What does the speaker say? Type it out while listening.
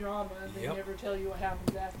drama, and they never tell you what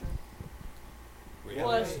happens after. Reality.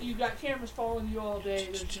 Plus, you got cameras following you all day.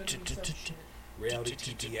 There's gonna be some shit. Reality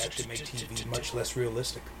TV had to make TV much less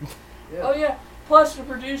realistic. Yeah. Oh yeah. Plus, the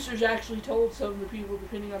producers actually told some of the people,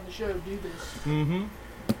 depending on the show, do this. Mm-hmm.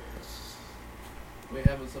 We're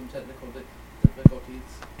having some technical difficulties.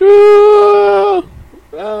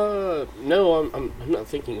 No, I'm not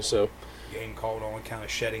thinking so. Game called on account of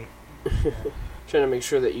shedding. Trying to make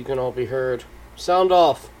sure that you can all be heard. Sound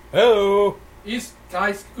off. Hello. East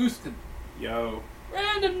Geist Houston. Yo.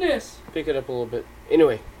 Randomness. Pick it up a little bit.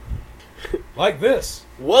 Anyway. Like this.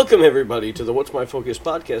 Welcome, everybody, to the What's My Focus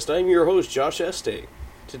podcast. I'm your host, Josh Este.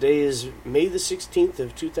 Today is May the 16th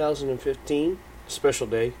of 2015. Special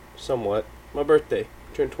day, somewhat. My birthday.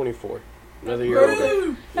 Turned 24. Another year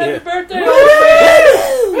older. Happy birthday,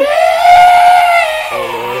 old man!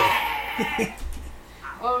 Oh, Lord.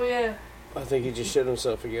 Oh, yeah. I think he just shit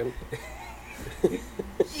himself again.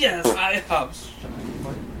 Yes, I have.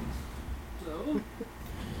 So,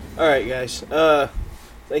 Alright, guys.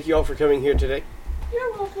 Thank you all for coming here today.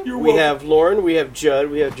 you're welcome. We have Lauren, we have Judd,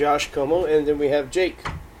 we have Josh Como, and then we have Jake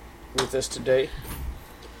with us today.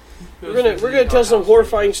 We're gonna tell some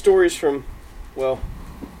horrifying stories from, well,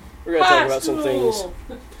 we're gonna talk about some things.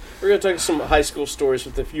 We're gonna talk some high school stories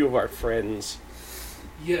with a few of our friends.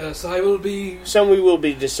 Yes, I will be. Some we will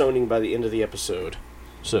be disowning by the end of the episode.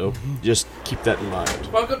 So, just keep that in mind.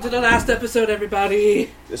 Welcome to the last episode,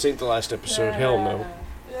 everybody. This ain't the last episode, hell no.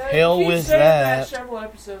 Hell with saying that. Several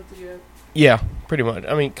episodes ago. Yeah, pretty much.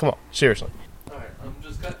 I mean, come on, seriously. Alright, I'm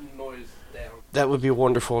just cutting noise down. That would be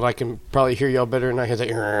wonderful, and I can probably hear y'all better than I hear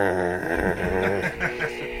that.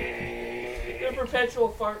 The perpetual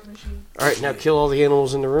fart machine. Alright, now kill all the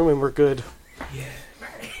animals in the room and we're good.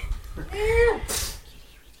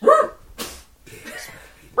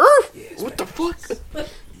 What the fuck?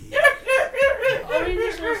 I mean,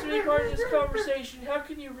 you're supposed to be part of this conversation. How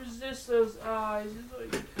can you resist those eyes?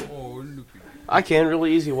 It's like, Oh, look at I can,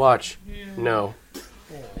 really easy watch. yeah. No.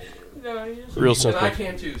 No, you just... Real And simple. I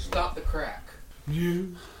can too. Stop the crack.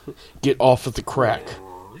 Get off of the crack.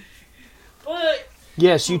 But,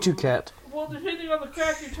 Yes, you too, cat. well, depending on the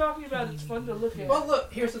crack you're talking about, it's fun to look at. Well,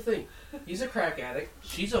 look, here's the thing. He's a crack addict.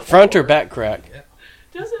 She's a Front or whore. back crack?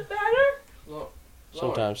 Does it matter? Look,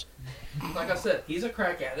 Sometimes. like I said, he's a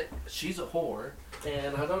crack addict. She's a whore.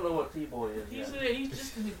 And I don't know what T-Boy is yet. He's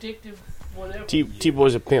just an addictive whatever.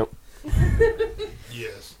 T-Boy's a pimp.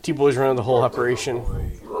 yes. T-Boy's running the whole operation.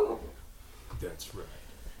 That's right.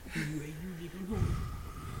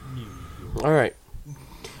 Alright.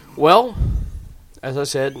 Well, as I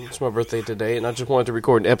said, it's my birthday today, and I just wanted to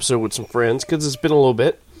record an episode with some friends, because it's been a little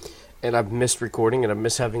bit, and I've missed recording, and I've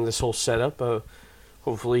missed having this whole setup.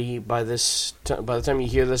 Hopefully, by the time you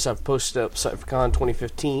hear this, I've posted up CypherCon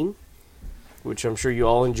 2015, which I'm sure you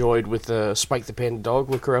all enjoyed with Spike the Panda Dog.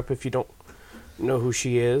 Look her up if you don't know who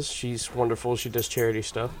she is. She's wonderful. She does charity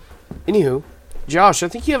stuff. Anywho, Josh, I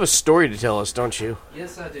think you have a story to tell us, don't you?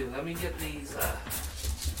 Yes, I do. Let me get these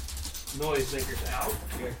noise makers out.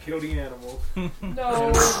 You gotta kill the animal.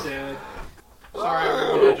 No. Dead. Sorry,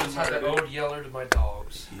 everyone. I just had an old yeller to my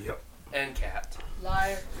dogs. Yep. And cat.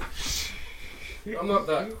 Liar. I'm not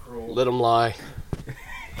that cruel. Let them lie.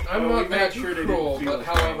 I'm Well, not we that made sure they cruel, didn't feel but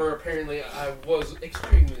the pain. however, apparently I was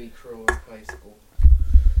extremely cruel in high school.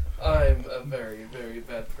 I'm a very, very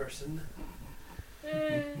bad person.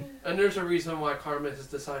 And there's a reason why Karma has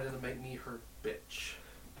decided to make me her bitch.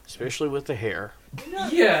 Especially with the hair.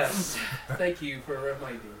 Yes! Thank you for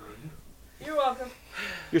reminding me. You're welcome.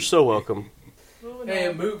 You're so welcome. Moving Hey, I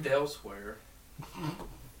on. moved elsewhere.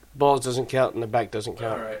 Balls doesn't count and the back doesn't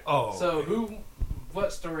count. Alright. Oh. So,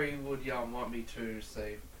 what story would y'all want me to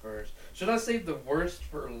say first? Should I save the worst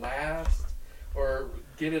for last? Or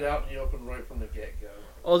get it out in the open right from the get-go?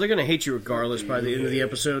 Oh, they're gonna hate you regardless by the end of the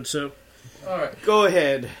episode, so Alright. go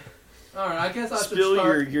ahead. Alright, I guess I should Spill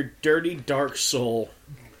start... your dirty, dark soul.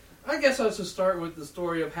 I guess I should start with the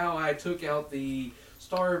story of how I took out the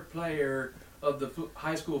star player of the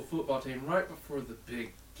high school football team right before the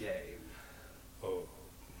big game. Oh.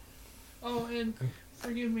 Oh, and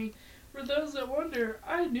forgive me. For those that wonder,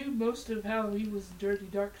 I knew most of how he was a dirty,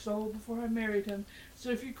 dark soul before I married him.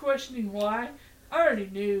 So if you're questioning why, I already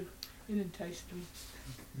knew. It enticed me.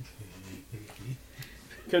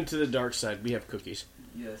 Come to the dark side. We have cookies.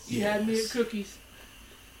 Yes. He had me at cookies.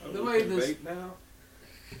 The way this- Bait now?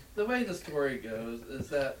 The way the story goes is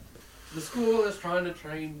that the school is trying to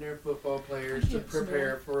train their football players to Yes,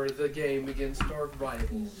 prepare for the game against our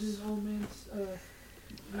rivals. His old man's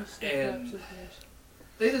And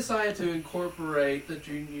they decided to incorporate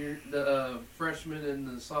the freshmen and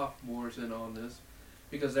the sophomores in on this,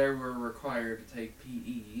 because they were required to take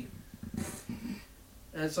PE.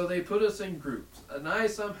 And so they put us in groups. And I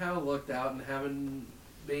somehow lucked out and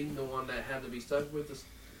being the one that had to be stuck with this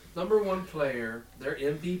number one player, their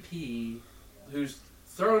MVP, who's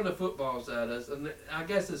throwing the footballs at us. And I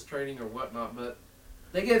guess it's training or whatnot, but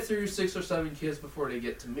they get through 6 or 7 kids before they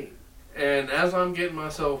get to me. And as I'm getting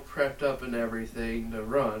myself prepped up and everything to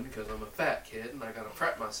run, because I'm a fat kid and I got to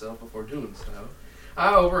prep myself before doing so,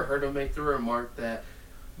 I overheard him make the remark that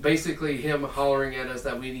basically him hollering at us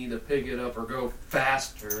that we need to pick it up or go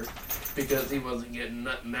faster because he wasn't getting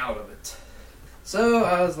nothing out of it. So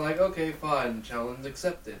I was like, okay, fine, challenge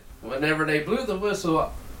accepted. Whenever they blew the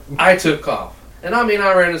whistle, I took off. And I mean,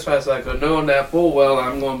 I ran as fast as I could, knowing that full well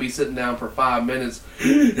I'm going to be sitting down for 5 minutes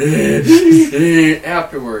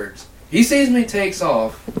afterwards. He sees me, takes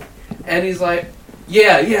off, and he's like,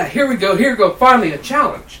 yeah, here we go, finally a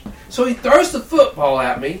challenge. So he throws the football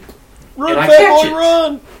at me, Run, and I fat catch boy, it.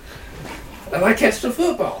 run! And I catch the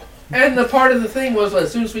football. And the part of the thing was,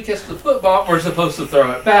 as soon as we catch the football, we're supposed to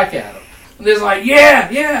throw it back at him. And he's like,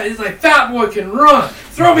 yeah. He's like, fat boy can run.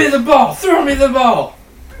 Throw me the ball.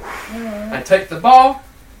 I take the ball,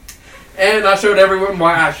 and I showed everyone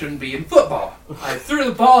why I shouldn't be in football. I threw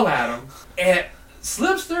the ball at him, and it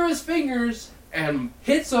slips through his fingers and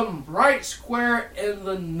hits him right square in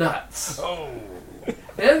the nuts. Oh.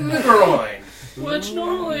 In the groin. Which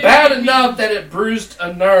normally... Bad enough that it bruised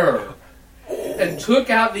a nerve. And took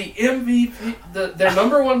out the MVP, their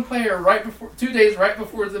number one player 2 days right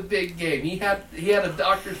before the big game. He had a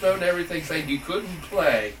doctor's note and everything saying you couldn't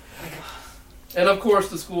play. And of course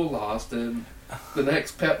the school lost, and the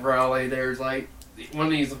next pep rally there's like when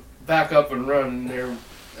he's back up and running, they're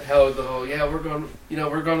held the whole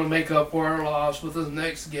we're gonna make up for our loss with the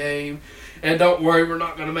next game, and don't worry, we're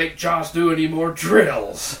not gonna make Josh do any more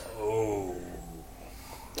drills. Oh.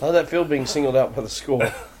 How'd that feel being singled out by the school?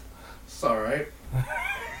 It's alright.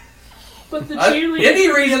 But the cheerleaders... Any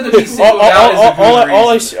reason to be singled out is a good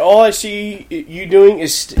reason. All I see you doing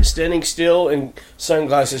is standing still and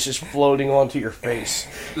sunglasses just floating onto your face.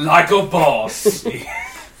 Like a boss.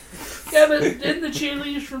 Yeah, but didn't the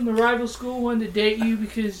cheerleaders from the rival school want to date you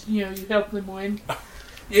because, you helped them win?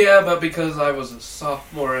 Yeah, but because I was a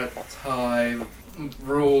sophomore at the time,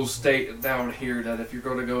 rules state down here that if you're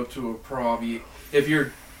going to go to a prom, if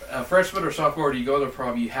you're a freshman or sophomore and you go to a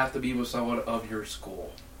prom, you have to be with someone of your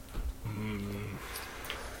school.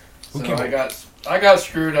 So I got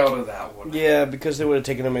screwed out of that one. Yeah, because they would have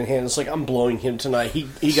taken him in hand. It's like, I'm blowing him tonight.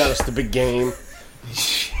 He got us the big game.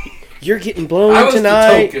 You're getting blown I was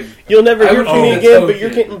tonight. the token. You'll never hear from me the again, but token. you're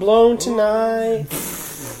getting blown tonight.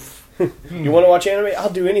 You want to watch anime? I'll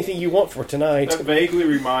do anything you want for tonight. That vaguely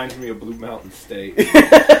reminds me of Blue Mountain State.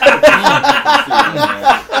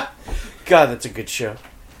 God, that's a good show.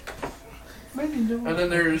 And then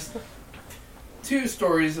there's 2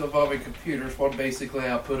 stories involving computers. One, basically,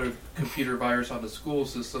 I put a computer virus on the school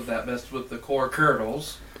system that messed with the core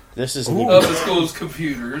kernels This isn't of the school's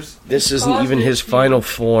computers. This isn't even his final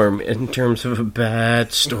form in terms of a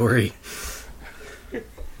bad story.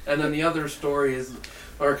 And then the other story is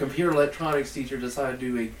our computer electronics teacher decided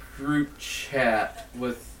to do a group chat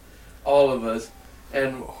with all of us.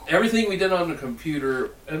 And everything we did on the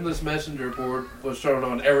computer in this messenger board was shown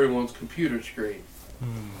on everyone's computer screen.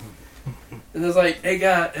 And it's like, hey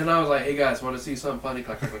guys, and I was like, hey guys, want to see something funny?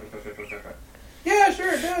 Click, click, click, click, click, click, click. Yeah,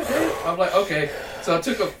 sure, yeah. I'm like, okay. So I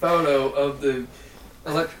took a photo of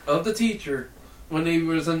the teacher when he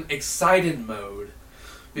was in excited mode,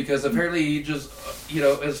 because apparently he just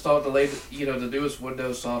installed the latest, the newest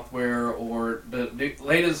Windows software or the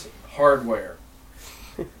latest hardware.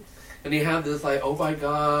 And he had this like, oh my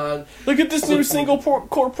god, Look at this new single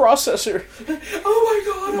core processor.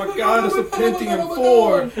 oh my god, it's a Pentium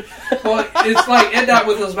 4. Well, it's like in that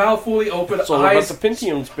with his mouth fully open, It's all about the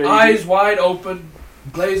Pentiums, baby. eyes wide open,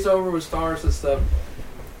 glazed over with stars and stuff.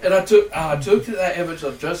 And I took that image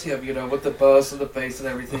of just him, with the buzz and the face and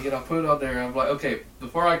everything, and I put it on there. And I'm like, okay,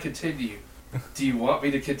 before I continue, do you want me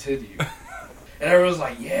to continue? And everyone's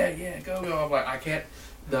like, yeah, go. I'm like, I can't.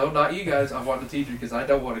 No, not you guys. I want the teacher because I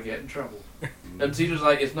don't want to get in trouble. And the teacher's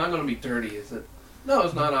like, it's not going to be dirty, is it? No,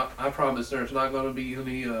 it's not. I promise there's not going to be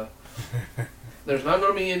any, there's not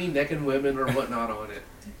going to be any naked women or whatnot on it.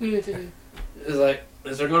 It's like,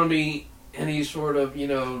 is there going to be any sort of,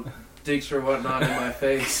 dicks or whatnot in my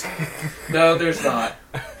face? No, there's not.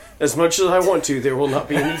 As much as I want to, there will not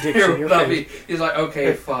be any dicks in your face. He's like,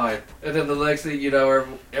 okay, fine. And then the next thing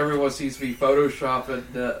everyone sees me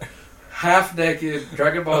photoshopping half-naked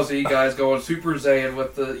Dragon Ball Z guys going Super Saiyan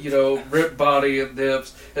with the, ripped body and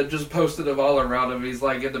dips, and just posted them all around him. He's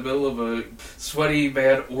like in the middle of a sweaty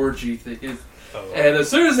man orgy thing. Oh. And as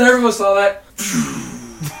soon as everyone saw that,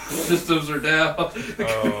 systems are down.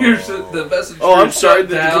 The message. Oh, I'm sorry.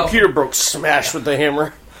 The down. computer broke. Smash with the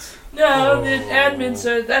hammer. No, the admin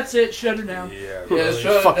said, that's it, shut her down. Yeah, Yeah, really.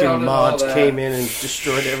 shut it down Fucking and mods all that. came in and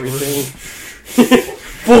destroyed everything.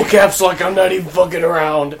 Full caps like I'm not even fucking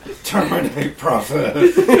around. Terminate process.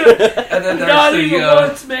 And then Not there's even the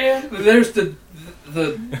once, man. there's the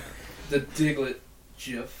Diglett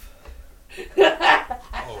GIF.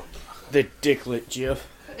 The dicklet GIF.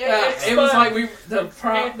 Yeah, It's it was fun. like the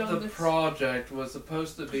Expand on this. project was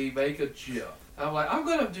supposed to be make a GIF. I'm like, I'm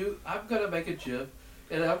gonna make a GIF,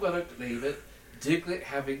 and I'm gonna name it Diglett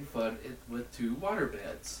having fun with two water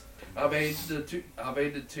beds. I made the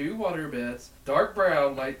two water beds dark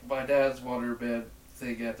brown like my dad's water bed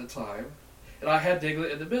thing at the time, and I had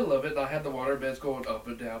Diglett in the middle of it, and I had the water beds going up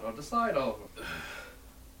and down on the side of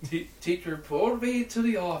them. Teacher pulled me to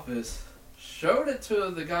the office. Showed it to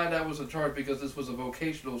the guy that was in charge because this was a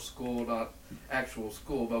vocational school, not actual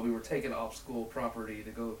school, but we were taking off school property to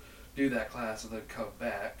go do that class and then come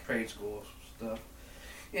back, trade school stuff.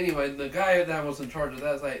 Anyway, the guy that was in charge of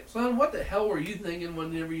that was like, son, what the hell were you thinking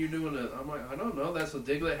whenever you're doing it? I'm like, I don't know, that's a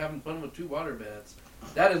Diglett having fun with two water beds.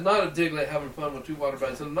 That is not a Diglett having fun with two water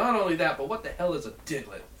beds. And not only that, but what the hell is a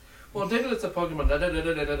Diglett? Well, Diglett's a Pokemon.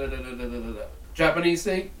 Japanese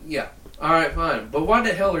thing? Yeah. Alright, fine. But why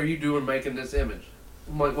the hell are you doing making this image?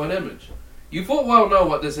 I'm like, what image? You full well know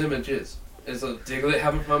what this image is. It's a Diglett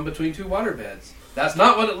having fun between two water beds. That's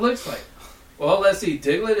not what it looks like. Well, let's see.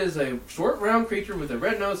 Diglett is a short round creature with a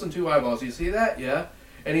red nose and two eyeballs. You see that? Yeah.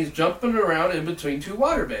 And he's jumping around in between two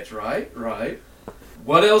water beds, right? Right.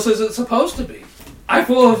 What else is it supposed to be? I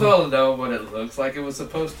full well know what it looks like it was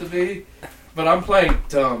supposed to be. But I'm playing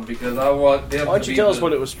dumb because I want them Why to don't be you tell us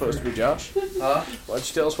what it was supposed to be, Josh? Huh? Why don't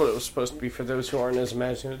you tell us what it was supposed to be for those who aren't as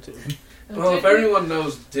imaginative? Well, if everyone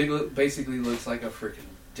knows, Diglett basically looks like a freaking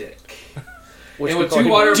dick. Which And we with call two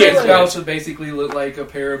him water Diglett. beds spouts, it basically looked like a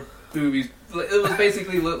pair of boobies. It was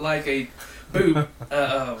basically looked like a boob.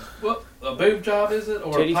 What a boob job is it?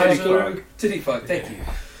 Or Titty a pipe fuck. boob? Titty fuck. Thank you.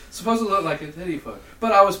 Supposed to look like a titty fuck,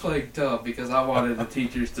 but I was playing dumb because I wanted the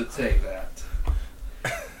teachers to say that.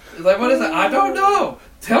 It's like, what is that? I don't know.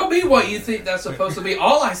 Tell me what you think that's supposed to be.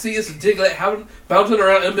 All I see is a Diglett bouncing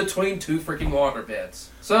around in between two freaking water beds.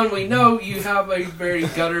 Son, we know you have a very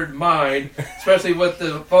guttered mind, especially with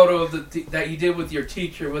the photo of that you did with your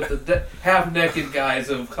teacher with the half-naked guys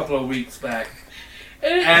a couple of weeks back.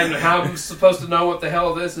 And how I'm supposed to know what the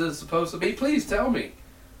hell this is supposed to be? Please tell me.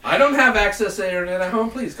 I don't have access to the internet at home.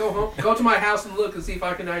 Please go home. Go to my house and look and see if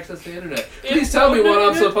I can access the internet. Please tell me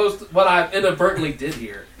what I inadvertently did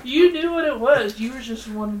here. You knew what it was. You were just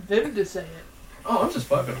wanting them to say it. Oh, I'm just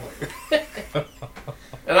fucking with you.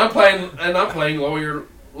 And I'm playing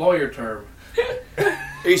lawyer term.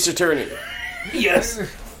 Ace Attorney. Yes.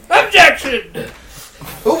 Objection.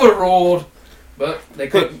 Overruled. But they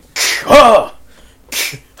couldn't. Ha!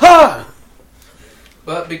 Ha!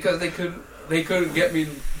 But because they couldn't get me.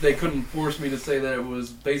 They couldn't force me to say that it was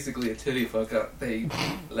basically a titty fuck. They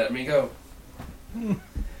let me go.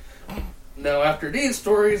 Now, after these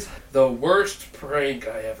stories, the worst prank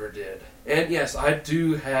I ever did. And yes, I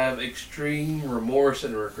do have extreme remorse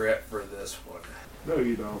and regret for this one. No,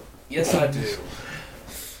 you don't. Yes, I do.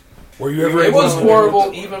 Were you ever It able was to-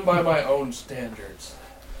 horrible even by my own standards.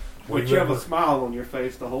 Were But you you have ever- a smile on your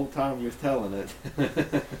face the whole time you're telling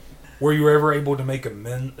it. Were you ever able to make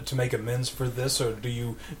amends for this, or do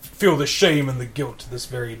you feel the shame and the guilt to this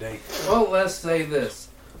very day? Well, let's say this.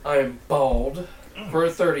 I'm bald for a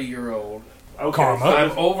 30-year-old. Okay, Karma. so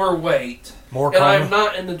I'm overweight. More And karma. I'm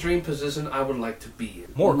not in the dream position I would like to be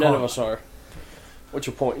in. More None karma. of us are. What's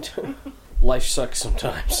your point? Life sucks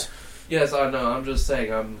sometimes. Yes, I know. I'm just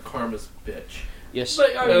saying I'm karma's bitch. Yes.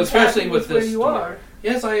 But are you Especially happy with where this you story. are?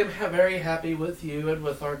 Yes, I am very happy with you and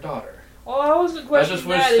with our daughter. Well, I wasn't questioning just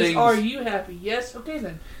wish that. Is things- are you happy? Yes. Okay,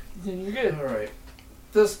 then you're good. All right.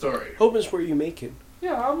 This story. Home is where you make it.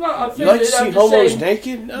 Yeah, I'm not offended. You like to see I'm just homos saying,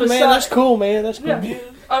 naked? Oh, man, beside- that's cool, man. That's cool. Yeah,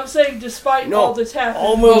 I'm saying despite No, all this happening,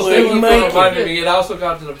 almost Well, thank you make for it. reminding me. It also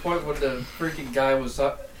got to the point where the freaking guy was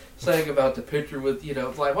saying about the picture with,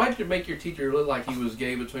 like, why did you make your teacher look like he was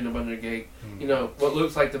gay between a bunch of gay, what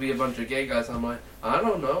looks like to be a bunch of gay guys? I'm like, I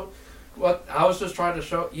don't know. What I was just trying to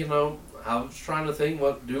show, I was trying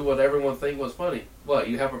to do what everyone think was funny. What,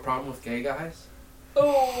 you have a problem with gay guys?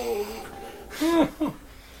 oh,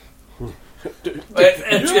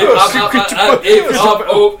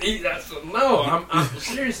 No, I'm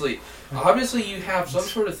seriously. Obviously, you have some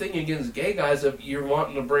sort of thing against gay guys if you're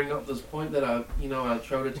wanting to bring up this point that I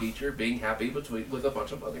showed a teacher being happy with a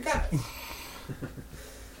bunch of other guys.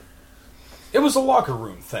 It was a locker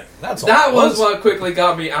room thing. That's all. That was what quickly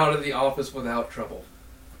got me out of the office without trouble.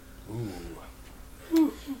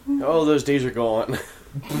 Ooh. Oh, those days are gone.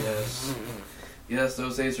 Yes. Yes,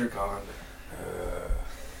 those days are gone.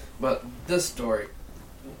 But this story,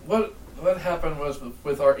 what happened was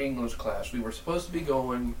with our English class, we were supposed to be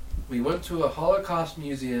going, we went to a Holocaust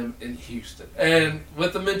museum in Houston. And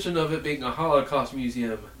with the mention of it being a Holocaust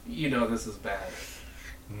museum, you know this is bad.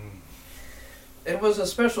 It was a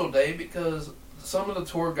special day because some of the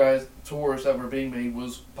tours that were being made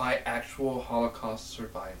was by actual Holocaust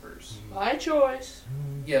survivors. My choice.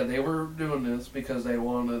 Yeah, they were doing this because they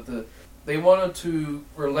wanted to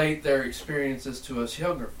relate their experiences to us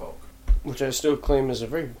younger folk. Which I still claim is a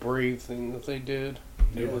very brave thing that they did.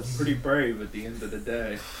 It was pretty brave at the end of the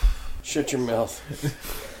day. Shut your mouth.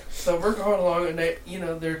 So we're going along, and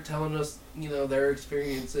they're telling us, their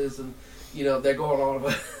experiences, and they're going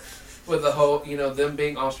on with the whole, them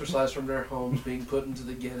being ostracized from their homes, being put into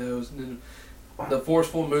the ghettos, and then the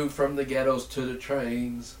forceful move from the ghettos to the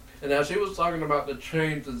trains. And as she was talking about the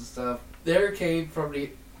trains and stuff, there came from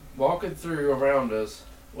walking through around us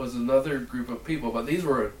was another group of people, but these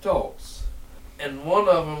were adults, and one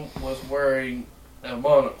of them was wearing a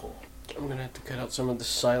monocle. I'm gonna have to cut out some of the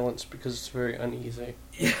silence because it's very uneasy.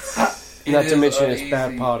 Yeah, Not to mention uneasy. it's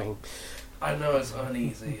bad potting. I know it's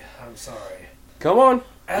uneasy. I'm sorry. Come on.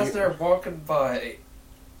 As they're walking by,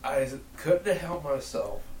 I couldn't help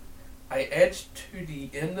myself. I edged to the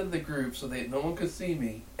end of the group so that no one could see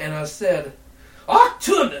me, and I said,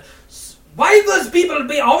 "Artun, why those people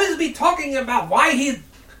always be talking about why he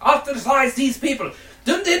ostracized these people?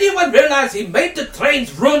 Didn't anyone realize he made the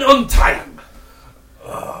trains run on time?"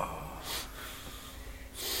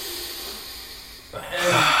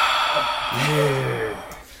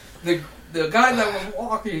 The guy that was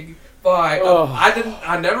walking by,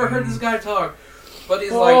 I never heard this guy talk, but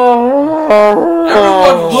he's like,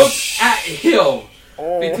 everyone looked at him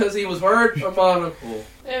because he was wearing a monocle.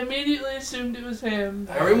 I immediately assumed it was him.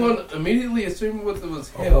 Everyone immediately assumed it was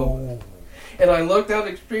him. And I looked out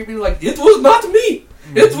extremely like, it was not me!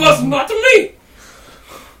 It was not me!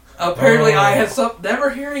 Apparently I had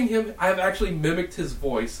never hearing him, I've actually mimicked his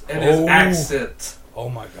voice and his accent. Oh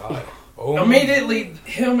my god. Immediately,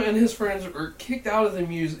 him and his friends were kicked out of the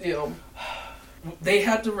museum. They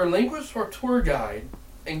had to relinquish our tour guide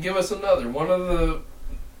and give us another, one of the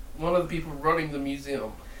people running the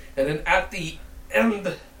museum. And then at the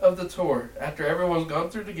end of the tour, after everyone's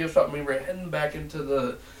gone through the gift shop and we were heading back into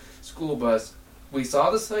the school bus, we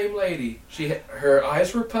saw the same lady. Her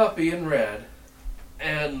eyes were puffy and red,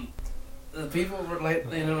 and the people were like,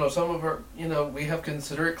 some of her, we have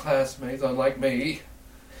considerate classmates, unlike me.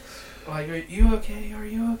 Like, are you okay? Are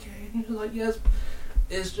you okay? And you're like, yes.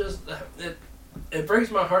 It's just, it breaks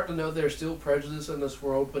my heart to know there's still prejudice in this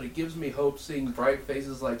world, but it gives me hope seeing bright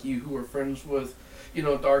faces like you who are friends with,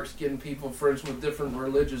 dark-skinned people, friends with different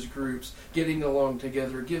religious groups, getting along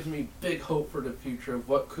together. It gives me big hope for the future of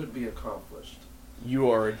what could be accomplished. You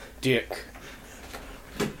are a dick.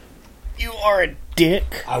 You are a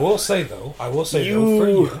dick. I will say though, for you.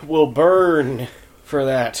 You will burn for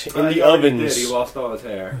that in the ovens. He lost all his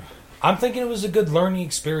hair. I'm thinking it was a good learning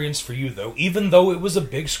experience for you, though. Even though it was a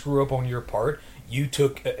big screw up on your part, you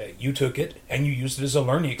took it and you used it as a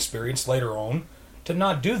learning experience later on to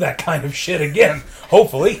not do that kind of shit again.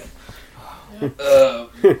 Hopefully.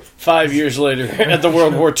 5 years later, at the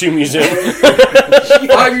World War II Museum.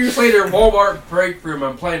 5 years later, Walmart break room.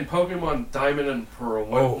 I'm playing Pokemon Diamond and Pearl,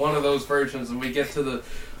 one of those versions, and we get to the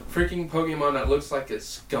freaking Pokemon that looks like a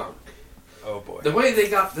skunk. Oh boy! The way they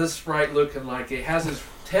got this sprite looking like it has his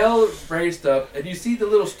tail raised up, and you see the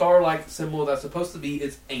little star-like symbol that's supposed to be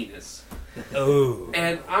its anus. Oh!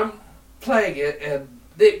 And I'm playing it, and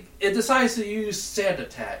it decides to use Sand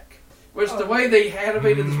Attack. Which the way they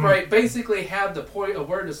animated the sprite basically had the point of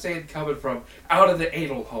where the sand coming from, out of the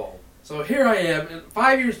anal hole. So here I am, and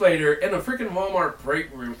 5 years later, in a freaking Walmart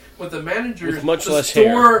break room with the managers, with much less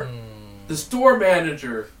hair. The store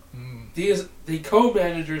manager, the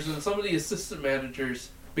co-managers, and some of the assistant managers,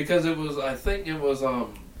 because I think it was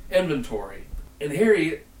inventory. And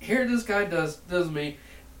here this guy does me,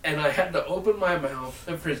 and I had to open my mouth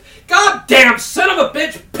and freeze. Goddamn son of a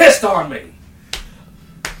bitch pissed on me!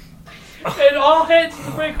 And all heads in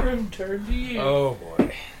the break room turn to you. Oh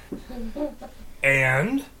boy.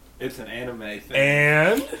 And? It's an anime thing.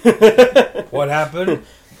 And? What happened?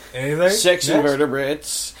 Anything? Sex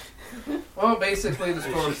invertebrates. Well, basically,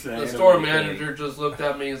 the store manager just looked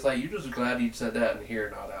at me and was like, "You're just glad you said that in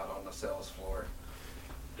here, not out on the sales floor."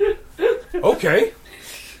 Okay.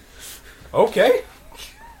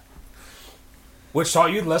 Which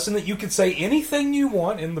taught you the lesson that you can say anything you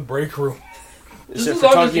want in the break room. Just Except as for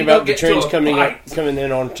long as talking you about don't the get to trains a fight. coming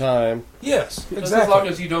in on time. Yes, Just as long exactly.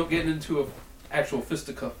 as you don't get into an actual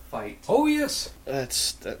fisticuff fight. Oh, yes.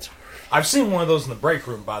 That's I've seen one of those in the break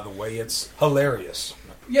room, by the way. It's hilarious.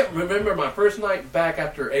 Yeah, remember my first night back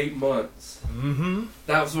after 8 months? Mm-hmm.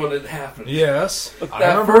 That was when it happened. Yes. I That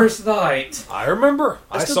remember. first night. I remember.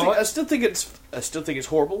 I saw I it. still think it's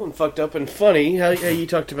horrible and fucked up and funny. How you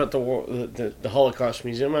talked about the Holocaust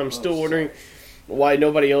Museum. I'm still wondering why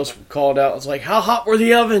nobody else called out. It's like, how hot were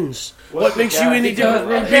the ovens? What makes you any different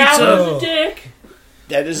from That pizza? was a dick.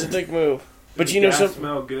 That is a dick move. But Does you know gas something?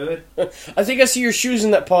 smell good? I think I see your shoes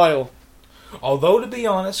in that pile. Although, to be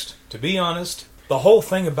honest, the whole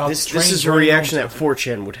thing about This the trains is a running reaction on that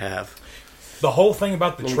 4chan would have. the whole thing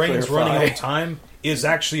about the Let me trains clarify. running on time is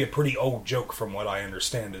actually a pretty old joke, from what I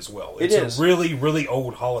understand as well. It It's is. a really, really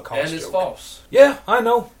old Holocaust And it's joke. false. Yeah, I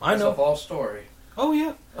know. It's a false story. Oh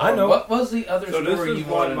yeah, I know. What was the other So story this you is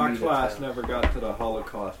why wanted my me to class tell? never got to the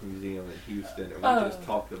Holocaust Museum in Houston, and we Oh. just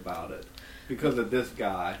talked about it because of this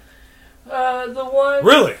guy. The one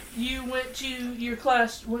Really? you went to, your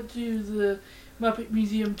class went to the Muppet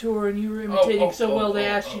Museum tour, and you were imitating so well they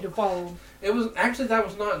asked you to follow them. It was actually, that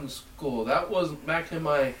was not in school. That was back in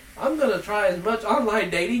my. I'm gonna try as much online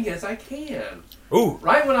dating as I can. Ooh,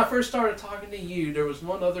 Right when I first started talking to you, there was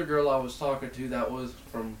one other girl I was talking to that was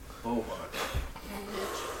from Beaumont.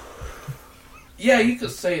 Yeah, you could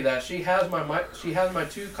say that. She has my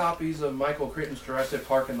 2 copies of Michael Crichton's Jurassic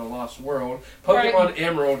Park and the Lost World, Pokemon Right.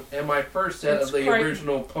 Emerald, and my first set That's of the Crichton.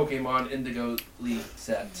 original Pokemon Indigo League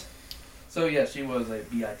set. So yeah, she was a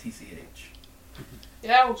BITCH.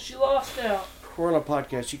 Yeah, well, she lost out. We're on a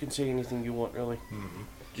podcast. You can say anything you want, really. Mhm.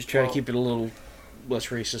 Just try Well- to keep it a little less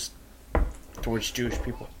racist towards Jewish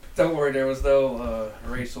people. Don't worry, there was no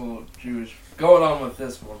racial Jewish going on with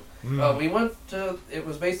this one. We went to, it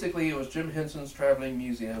was Jim Henson's Traveling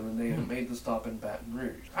Museum, and they had made the stop in Baton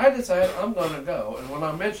Rouge. I decided I'm going to go, and when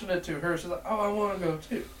I mentioned it to her, she's like, oh, I want to go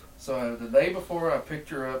too. So the day before I picked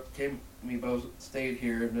her up, we both stayed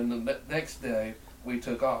here, and then the next day we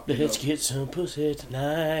took off. to Let's go. get some pussy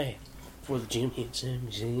tonight for the Jim Henson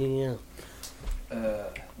Museum.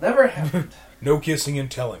 Never happened. No kissing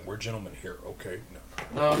and telling. We're gentlemen here, okay? No.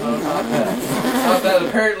 No, not that. Not that.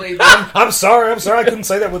 Apparently, I'm sorry. I couldn't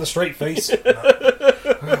say that with a straight face. So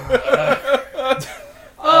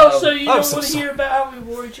you I'm don't so want to sorry. hear about how we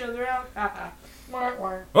wore each other out? Haha. Mark,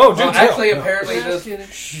 mark. Oh, do well, tell. actually, No. apparently Just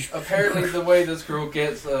this. kidding. Apparently, the way this girl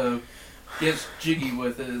gets jiggy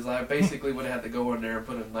with it is I basically would have to go in there and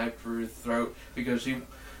put a knife through her throat because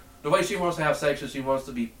the way she wants to have sex is she wants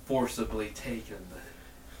to be forcibly taken.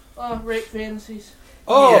 Rape fantasies.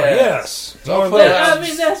 Oh, Yes. yes. More But, But, less. I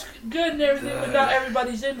mean, that's good and everything, but not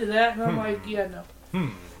everybody's into that. And I'm like, yeah, no.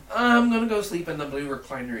 I'm gonna go sleep in the blue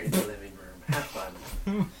recliner in the living room. Have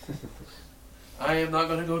fun. I am not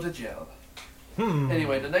gonna go to jail.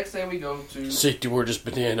 Anyway, the next day we go to. Safety word is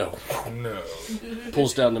banana. No.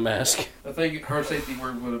 Pulls down the mask. I think her safety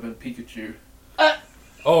word would have been Pikachu.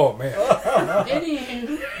 Oh, man.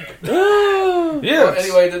 Anywho. Well, Yes.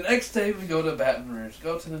 anyway, the next day we go to Baton Rouge,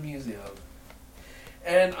 go to the museum.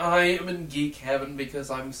 And I am in geek heaven because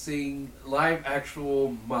I'm seeing live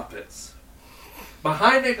actual Muppets.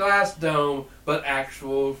 Behind a glass dome, but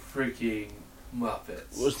actual freaking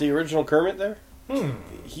Muppets. Was the original Kermit there?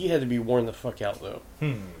 He had to be worn the fuck out, though.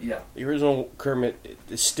 Yeah. The original Kermit,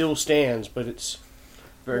 it still stands, but it's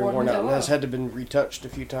very worn out and has had to been retouched a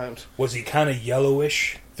few times. Was he kind of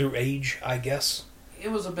yellowish through age, I guess?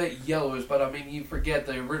 It was a bit yellowish, but I mean, you forget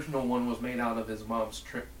the original one was made out of his mom's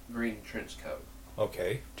green trench coat.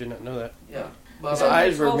 Okay. Did not know that. Yeah. His But,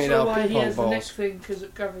 eyes were made out of Also why ping he pong has the balls. next thing, because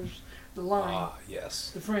it covers the line, Ah,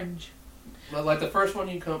 yes. the fringe. but like the first one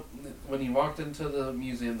when you walked into the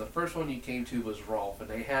museum, the first one you came to was Rolf, and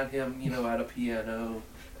they had him, at a piano.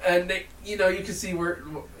 And they, you could see where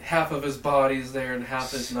half of his body's there and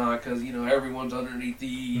half is not, because everyone's underneath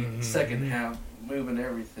the second half, moving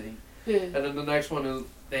everything. Yeah. And then the next one is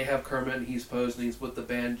they have Kermit, and he's posing, he's with the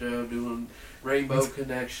banjo doing Rainbow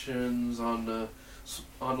Connections on the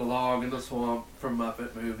log in the swamp from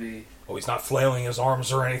Muppet Movie. Oh, he's not flailing his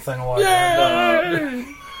arms or anything like that.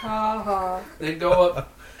 Ha ha. They go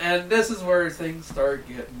up, and this is where things start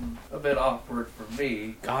getting a bit awkward for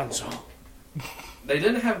me. Gonzo. They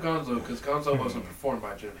didn't have Gonzo because Gonzo wasn't performed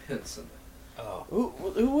by Jim Henson. Oh.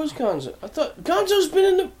 Who was Gonzo? I thought Gonzo's been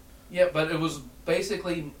in the... Yeah, but it was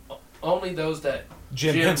basically only those that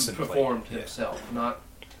Jim Henson performed played. himself. Not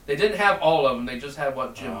they didn't have all of them. They just had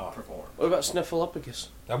what Jim performed. What about Snuffleupagus? Yeah.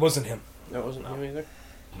 That wasn't him. That wasn't him either.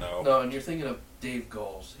 No. No, and you're thinking of Dave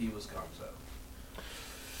Goals. He was Gonzo.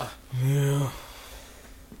 Yeah.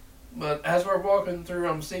 But as we're walking through,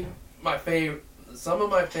 I'm seeing my favorite. some of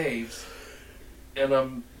my faves, and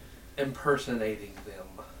I'm impersonating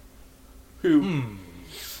them. Who?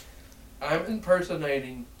 I'm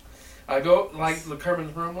impersonating. I go like the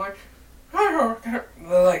Kermit's room, like, hi,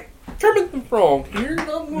 like Kermit the Frog. Here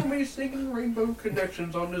I'm gonna be singing Rainbow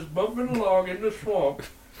Connections on this bumping log in the swamp,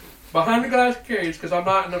 behind the glass cage, because I'm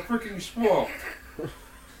not in a freaking swamp.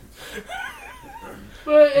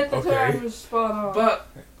 But at the time, it was spot on. But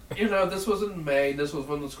you know, this was in May. This was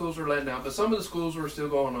when the schools were letting out. But some of the schools were still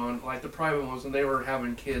going on, like the private ones, and they were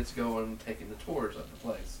having kids go and taking the tours of the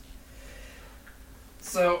place.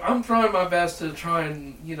 So I'm trying my best to try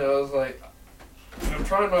and, you know, it's like I'm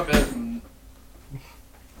trying my best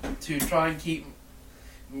to try and keep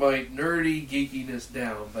my nerdy geekiness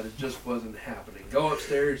down, but it just wasn't happening. Go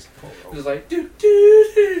upstairs, it was like do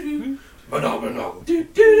do do do, phenomenal, do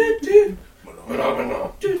do do.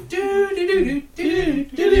 Phenomenal.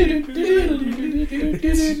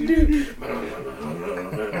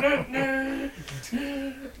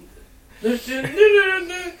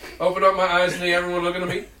 Open up my eyes and see everyone looking at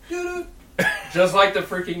me. Just like the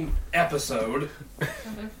freaking episode.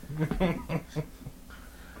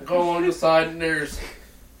 Go along the side and there's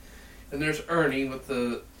Ernie with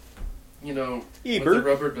the, you know, with the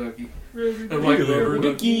rubber ducky. I'm like, rubber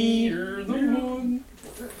ducky, you're the one.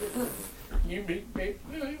 You make me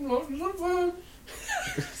lots of fun.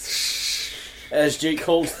 As Jake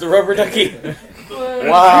holds the rubber ducky.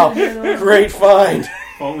 Wow, great find.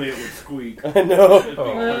 If only it would squeak. I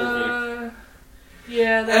know.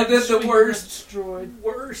 Yeah, and then the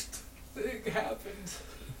worst thing happened.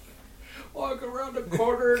 Walk around the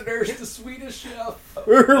corner and there's the Swedish chef.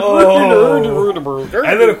 Oh.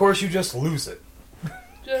 And then, of course, you just lose it.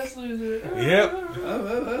 Just lose it.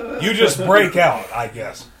 Yep. You just break out, I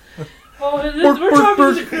guess. Oh, we're talking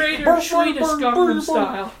to the creator of Swedish Gangnam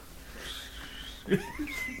Style.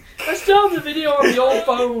 I still have the video on the old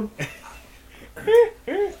phone.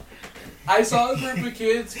 I saw a group of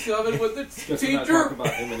kids coming with the Just not teacher. talk about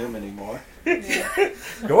Eminem anymore.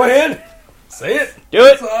 Go ahead. Say it. Do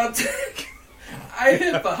it. So I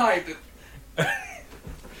hid behind it.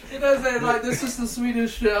 And I said, like, this is the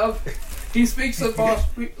Swedish chef. He speaks a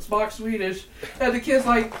mock Swedish. And the kid's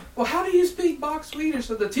like, well, how do you speak mock Swedish?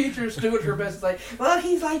 And the teacher's doing her best. It's like, well,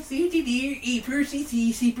 he's like, she Percy.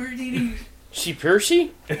 She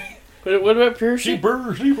Percy? What about Percy? She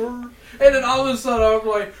burr. And then all of a sudden I'm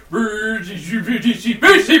like, Percy, you tasty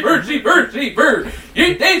Percy, no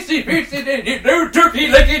turkey,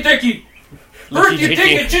 licky dicky. Percy,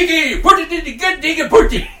 ticky, chicky, put it in the good digga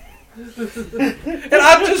putty. And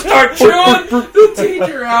I just start chewing the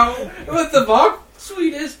teacher out with the mock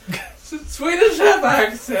Swedish chef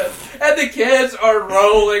accent. And the kids are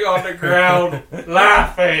rolling on the ground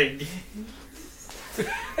laughing.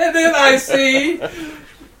 And then I see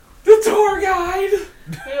the tour guide.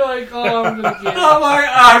 You're like, oh, I'm gonna get. I'm like,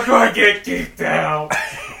 I'm gonna get kicked out.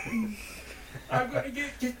 I'm gonna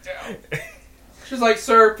get kicked out. She's like,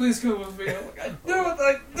 sir, please come with me. I'm like, I do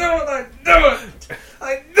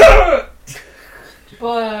it.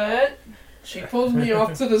 But She pulls me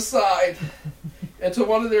off to the side into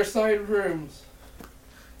one of their side rooms.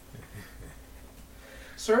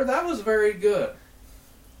 Sir, that was very good.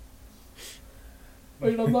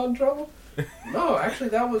 Wait, I'm not in trouble? No, actually,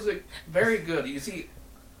 that was very good. You see,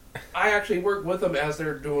 I actually work with them as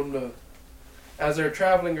they're as they're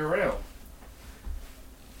traveling around.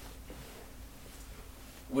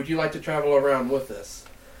 Would you like to travel around with us?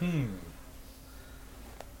 You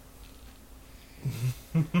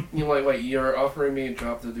know, like, wait, you're offering me a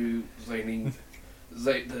job to do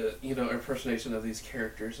the impersonation of these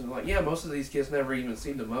characters, and like, yeah, most of these kids never even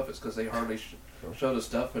seen the Muppets because they hardly show the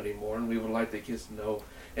stuff anymore, and we would like the kids to know.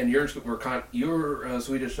 And your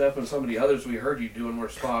Swedish Chef and some of the others we heard you doing were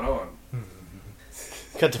spot on.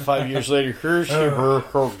 Cut to 5 years later.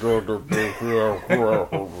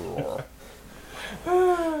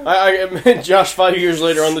 I met Josh 5 years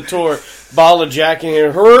later on the tour, ball of jacking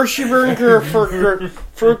and Hershey Burger Furger and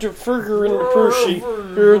Percy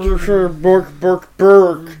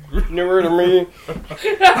Bork. Never heard of me.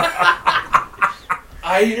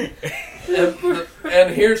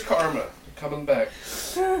 And here's karma coming back.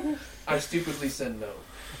 I stupidly said no.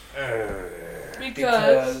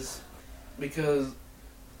 Because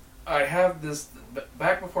I have this,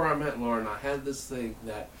 back before I met Lauren, I had this thing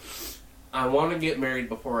that I want to get married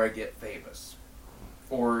before I get famous.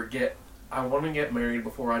 I want to get married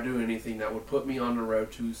before I do anything that would put me on the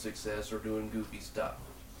road to success or doing goofy stuff.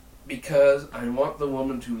 Because I want the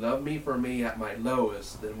woman to love me for me at my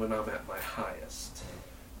lowest than when I'm at my highest.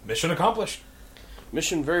 Mission accomplished.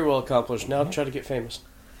 Mission very well accomplished. Now try to get famous.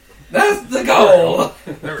 That's the goal!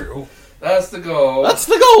 There we go. That's the goal. That's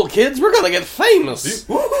the goal, kids. We're gonna get famous.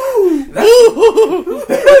 Yeah,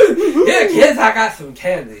 kids, I got some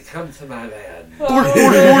candy. Come to my van.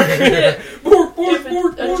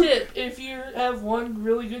 If you have one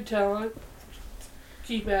really good talent,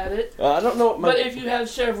 keep at it. I don't know what my... But if you have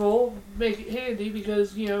several, make it handy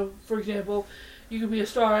because, for example, you could be a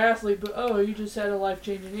star athlete, but you just had a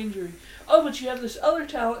life-changing injury. Oh, but you have this other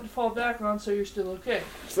talent to fall back on, so you're still okay.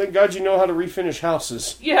 Thank God you know how to refinish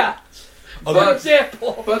houses. Yeah. For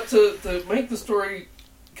example. But to make the story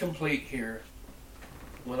complete here,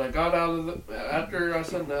 when I got out of after I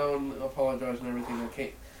sat down and apologized and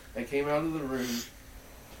everything, I came out of the room,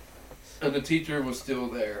 and the teacher was still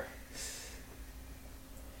there.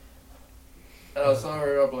 And I saw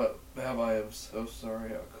her, I'm like, Bab, I am so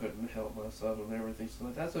sorry, I couldn't help myself and everything. So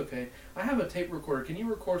like, that's okay. I have a tape recorder. Can you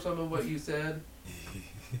record some of what you said?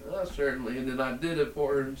 Certainly. And then I did it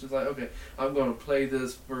for her, and she's like, okay, I'm going to play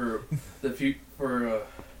this for at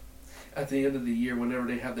the end of the year whenever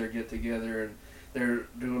they have their get-together and they're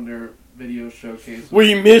doing their video showcase.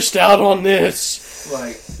 We missed out on this.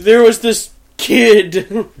 Like, there was this kid.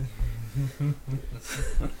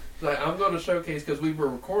 like, I'm going to showcase because we were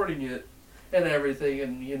recording it and everything,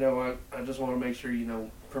 and I just want to make sure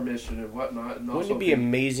permission and whatnot. And Wouldn't it be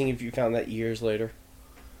amazing if you found that years later?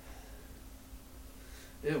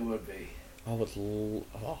 It would be. It's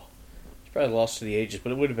probably lost to the ages,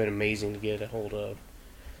 but it would have been amazing to get a hold of.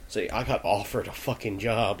 Say, I got offered a fucking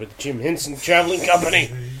job at the Jim Henson Traveling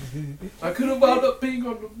Company. I could have wound up being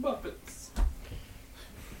on the Muppets.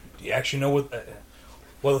 Do you actually know what...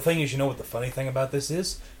 well, the thing is, what the funny thing about this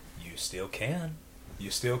is? You still can. You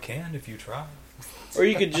still can if you try. Or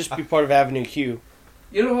you could just be part of Avenue Q.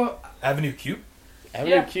 You know what? Avenue Q?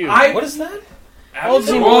 Avenue Q. What is that?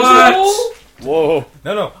 What? Whoa.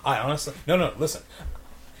 No, I honestly... No, listen.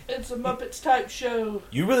 It's a Muppets type show.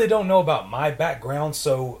 You really don't know about my background,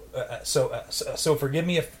 so forgive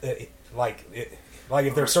me if if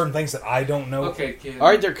there are certain things that I don't know. Okay, all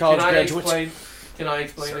right, they're college graduates. Can I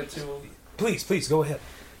explain it to them? Please go ahead.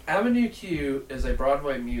 Avenue Q is a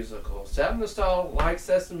Broadway musical, set in the style like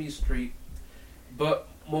Sesame Street, but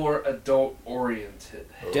more adult oriented.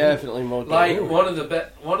 Definitely more like one of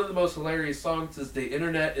the most hilarious songs is "The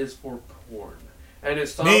Internet is for Porn," and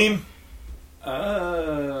it's sung. Meme.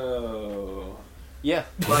 Oh. Yeah.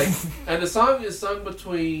 And the song is sung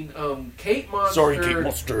between Kate Monster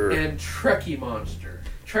and Trekkie Monster.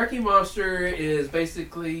 Trekkie Monster is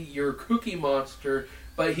basically your cookie monster,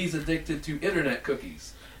 but he's addicted to internet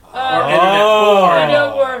cookies. Or internet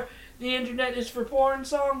porn. Where the internet is for porn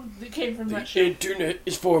song that came from that show. Internet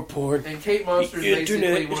is for porn. And Kate Monster is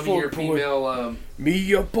basically one of your female...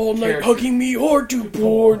 me up all night hugging me hard to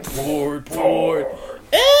porn.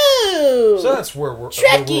 Oh! So that's where Rule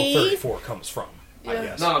 34 comes from, I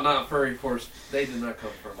guess. No, not Furry Force. They did not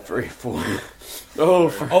come from that. Furry Force. No,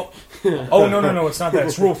 it's not that.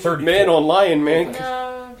 It's Rule 34. Man on Lion, man.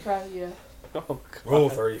 Probably, yeah. Oh, Rule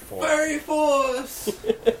 34. Furry Force!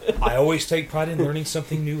 I always take pride in learning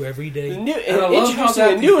something new every day. Introducing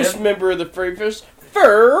the newest member of the Furry Force,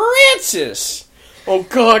 Francis. Oh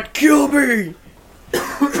God, kill me!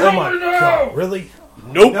 Oh my God, really?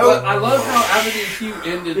 Nope. No, I love how Avenue Q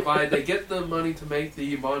ended by they get the money to make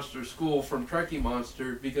the monster school from Trekkie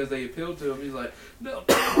Monster because they appealed to him. He's like, no,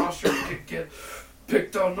 Monster could get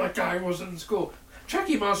picked on like I was in school.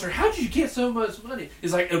 Trekkie Monster, how did you get so much money?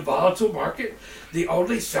 He's like, in volatile market, the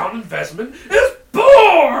only sound investment is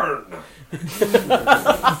porn!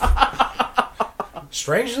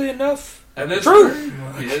 Strangely enough, and it's true.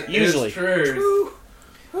 Usually. It's true.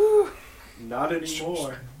 Not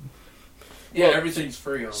anymore. Yeah, everything's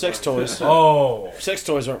free on sex toys. Sex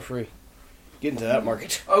toys aren't free. Get into that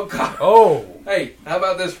market. Oh God. Oh. Hey, how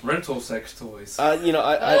about this rental sex toys?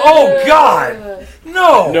 Oh God.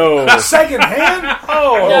 No. Second hand?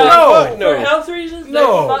 Oh no. For health reasons, no. they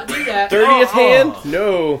will not do that. 30th hand?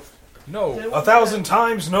 No. 1,000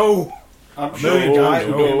 times no. I'm sure a guy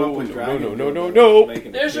who came up with Dragon. No.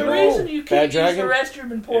 There's a reason you can't use the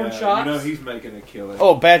restroom in porn shops. He's making a killing.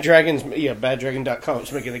 Oh, Bad Dragons. Yeah, baddragon.com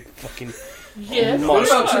is making a fucking... Yes. What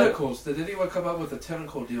about tentacles? Did anyone come up with a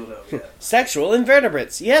tentacle dildo yet? Sexual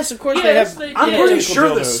invertebrates. Yes, of course they have. I'm pretty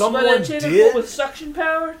sure that someone but a tentacle did. with suction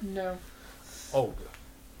power? No. Oh,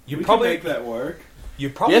 you probably make that work. You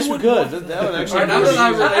probably yes, we could. That would actually. Alright, now that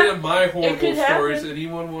I've related my horrible stories,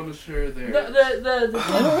 anyone want to share theirs? The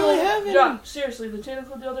I don't really have any. Yeah, seriously, the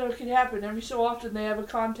tentacle dildo can happen. Every so often they have a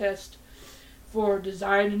contest for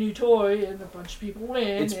design a new toy, and a bunch of people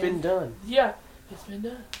win. It's been done. Yeah. It's been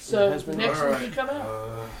done. So has been next done. one can come out.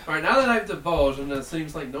 Alright, now that I've divulged, and it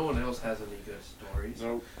seems like no one else has any good stories,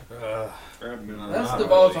 Nope. let's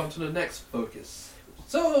divulge onto the next focus.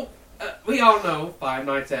 So, we all know Five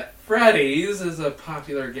Nights at Freddy's is a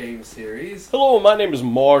popular game series. Hello, my name is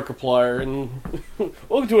Markiplier, and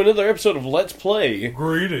welcome to another episode of Let's Play.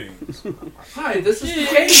 Greetings. Hi, this is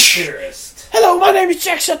the Game Theorist. Hello, my name is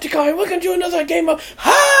Jacksepticeye, and welcome to another game of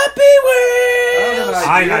Happy Wheels!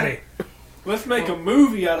 Hi, Nanny. Let's make a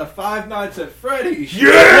movie out of Five Nights at Freddy's.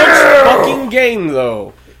 Fucking game,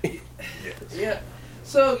 though. Yeah.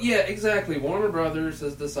 So, yeah, exactly. Warner Brothers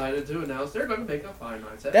has decided to announce they're going to make a Five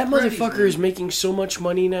Nights at That Freddy's motherfucker movie. is making so much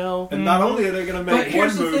money now. And not only are they going to But make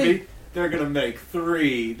here's one the movie, thing. they're going to make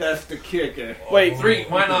 3. That's the kicker. Wait, 3,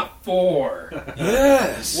 why not 4?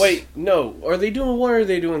 Yes. wait, no. Are they doing 1 or are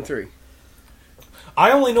they doing 3? I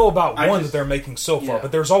only know about I one just- that they're making so far, Yeah.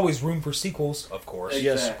 but there's always room for sequels, of course. Exactly.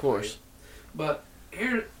 Yes, of course. But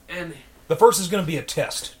here, and The first is going to be a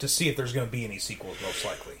test to see if there's going to be any sequels, most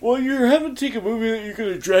likely. Well, you're having to take a movie that you're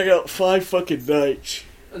going to drag out 5 fucking nights.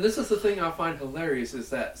 And this is the thing I find hilarious, is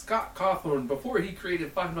that Scott Cawthon, before he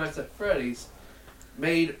created Five Nights at Freddy's,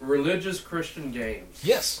 made religious Christian games.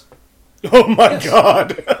 Yes. Oh my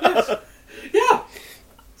god. Yeah!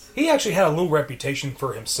 He actually had a little reputation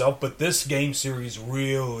for himself, but this game series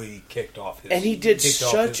really kicked off his And he did kicked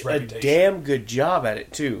off such his a reputation. damn good job at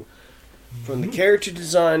it, too. From the character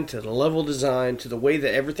design to the level design to the way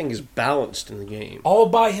that everything is balanced in the game. All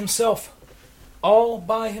by himself. All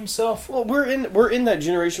by himself. Well, we're in that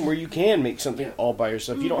generation where you can make something all by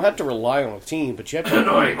yourself. You don't have to rely on a team, but you have to.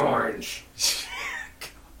 Annoying orange.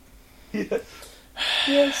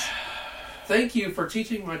 Yes. Thank you for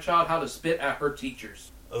teaching my child how to spit at her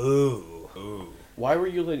teachers. Ooh. Ooh. Why were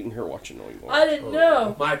you letting her watch Annoying Orange? I didn't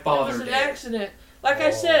know. My It father was an did. accident. Like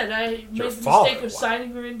I said, I made Your the father, mistake of wow.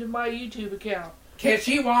 signing her into my YouTube account. Can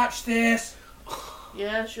she watch this?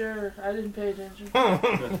 Yeah, sure. I didn't pay attention.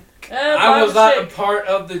 I was not a part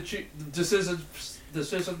of the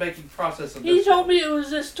decision-making process of He this. told me it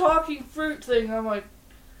was this talking fruit thing. I'm like,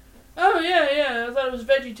 oh, yeah, I thought it was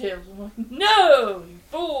VeggieTales. I'm like, no, you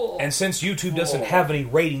fool. And since YouTube doesn't have any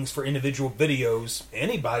ratings for individual videos,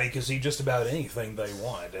 anybody can see just about anything they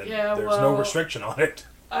want, and Yeah, there's no well- restriction on it.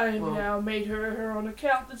 I Well- now made her own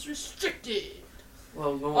account that's restricted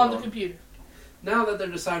Well, go on the computer. Now that they're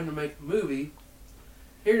deciding to make a movie,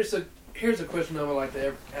 here's a question I would like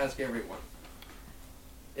to ask everyone.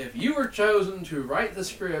 If you were chosen to write the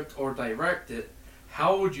script or direct it,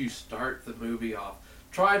 how would you start the movie off?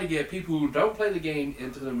 Try to get people who don't play the game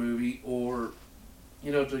into the movie, or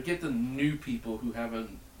to get the new people who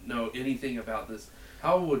haven't know anything about this.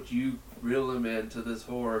 How would you reel them into this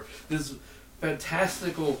horror, this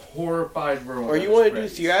fantastical, horrified world? Are you that want is to do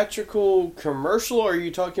Freddy's? theatrical, commercial, or are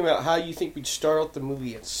you talking about how you think we'd start off the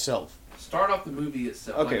movie itself? Start off the movie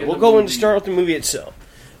itself. Okay, like in we'll the go movie. into start off the movie itself.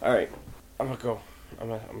 All right, I'm gonna go. I'm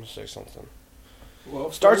gonna say something.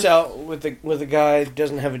 Well, Starts first- out with a guy who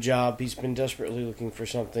doesn't have a job. He's been desperately looking for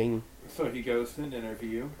something. So he goes to an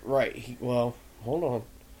interview. Right. Well, hold on.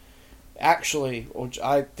 Actually, which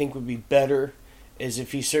I think would be better is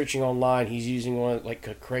if he's searching online, he's using one like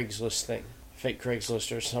a Craigslist thing, fake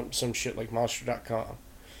Craigslist or some shit like Monster.com,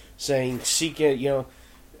 saying seeking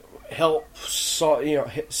help,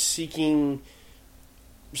 seeking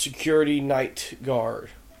security night guard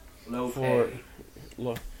Low for pay.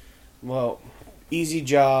 well, easy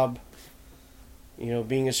job.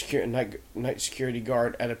 Being a night security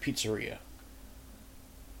guard at a pizzeria.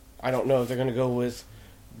 I don't know if they're going to go with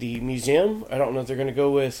the museum. I don't know if they're going to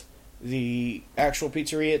go with the actual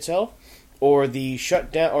pizzeria itself, or the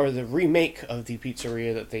shutdown, or the remake of the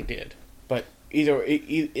pizzeria that they did. But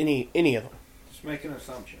any of them. Just make an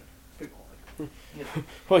assumption. Pick one.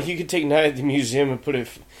 Well, you could take Night at the Museum and put it.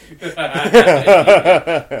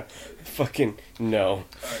 Fucking no.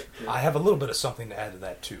 I have a little bit of something to add to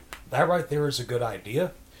that, too. That right there is a good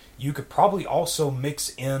idea. You could probably also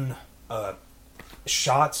mix in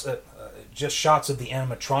shots, just shots of the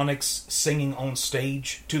animatronics singing on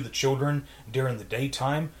stage to the children during the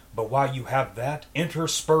daytime. But while you have that,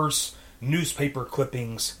 intersperse newspaper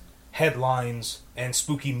clippings, headlines, and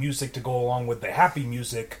spooky music to go along with the happy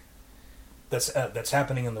music that's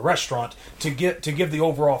happening in the restaurant to give the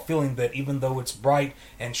overall feeling that even though it's bright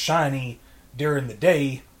and shiny during the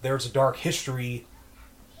day, there's a dark history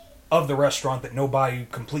of the restaurant that nobody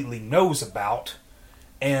completely knows about,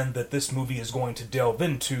 and that this movie is going to delve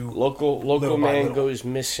into. Local Little by man little. goes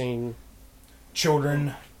missing.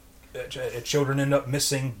 Children end up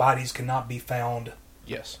missing, bodies cannot be found,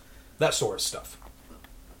 Yes. that sort of stuff.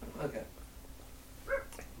 Okay.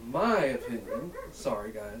 My opinion.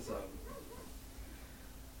 Sorry, guys.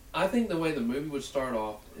 I think the way the movie would start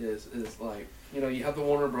off is like, you have the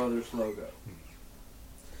Warner Brothers logo.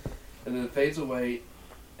 And then it fades away,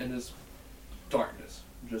 and it's darkness,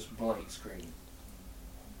 just blank screen.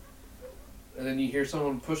 And then you hear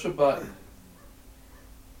someone push a button.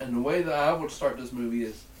 And the way that I would start this movie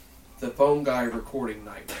is the phone guy recording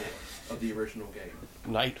Night 4 of the original game.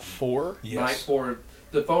 Night 4? Yes. Night 4,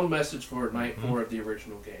 the phone message for Night 4 of the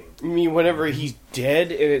original game. You mean whenever he's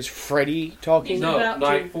dead and it's Freddy talking? He's No, about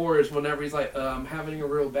Night to. 4 is whenever he's like, I'm having a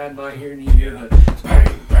real bad night here, and you hear the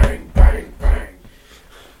bang, bang, bang, bang.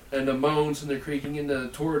 And the moans and the creaking in the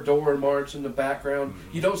door march in the background.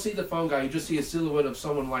 You don't see the phone guy, you just see a silhouette of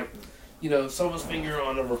someone like, someone's finger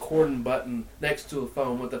on a recording button next to a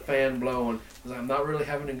phone with the fan blowing. Because I'm not really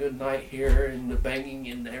having a good night here, and the banging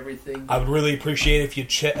and everything. I would really appreciate if you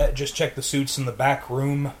just check the suits in the back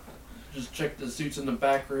room. Just check the suits in the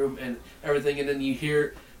back room and everything, and then you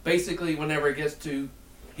hear, basically, whenever it gets to,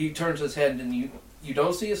 he turns his head, and you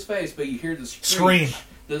don't see his face, but you hear the Scream.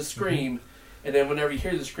 The scream, and then whenever you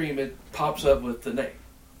hear the scream, it pops up with the name,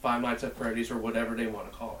 Five Nights at Freddy's, or whatever they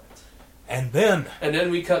want to call it. And then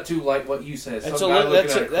we cut to, like what you said. That's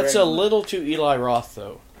That's a little too Eli Roth,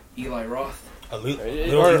 though. Eli Roth. a little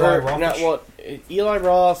Or Eli Roth. not what Eli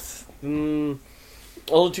Roth, a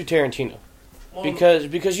little too Tarantino. Well,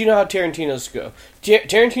 Because you know how Tarantino's go.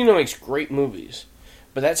 Tarantino makes great movies,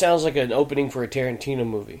 but that sounds like an opening for a Tarantino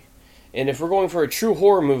movie. And if we're going for a true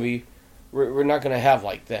horror movie, we're not going to have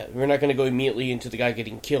like that. We're not going to go immediately into the guy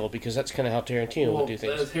getting killed, because that's kind of how Tarantino would do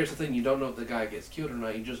things. Here's the thing: you don't know if the guy gets killed or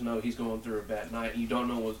not. You just know he's going through a bad night. You don't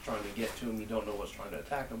know what's trying to get to him. You don't know what's trying to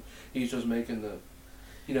attack him. He's just making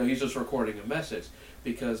he's just recording a message,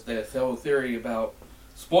 because the whole theory about.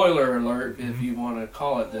 Spoiler alert, if you want to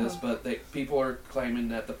call it this, but people are claiming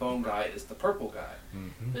that the phone guy is the purple guy.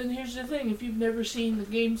 Mm-hmm. Then here's the thing: if you've never seen the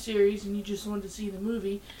game series and you just wanted to see the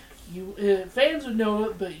movie, you fans would know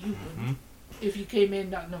it, but you wouldn't if you came in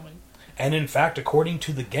not knowing. And in fact, according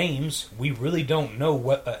to the games, we really don't know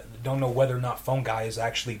whether or not Phone Guy is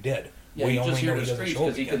actually dead. Yeah, we you only just know hear he the doesn't screech show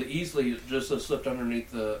because it he could again. easily just have slipped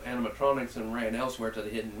underneath the animatronics and ran elsewhere to the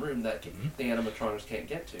hidden room that the animatronics can't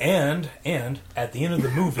get to. And at the end of the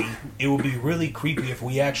movie, it would be really creepy if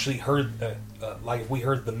we actually heard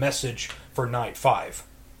the message for Night 5.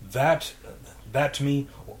 That to me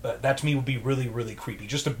would be really, really creepy.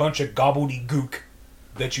 Just a bunch of gobbledygook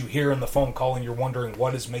that you hear in the phone call, and you're wondering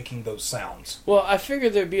what is making those sounds. Well, I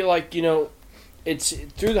figured there'd be like, it's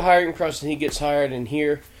through the hiring process, and he gets hired in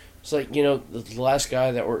here. It's like, one of the last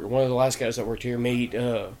guys that worked here made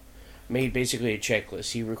basically a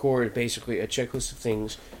checklist. He recorded basically a checklist of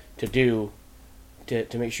things to do to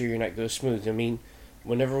make sure your night goes smooth. I mean,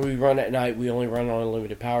 whenever we run at night, we only run on a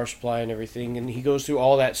limited power supply and everything. And he goes through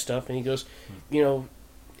all that stuff, and he goes, and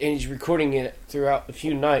he's recording it throughout a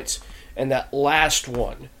few nights. And that last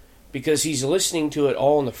one, because he's listening to it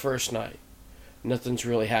all in the first night, nothing's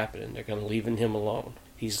really happening. They're kind of leaving him alone.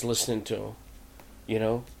 He's listening to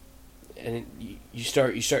him, and you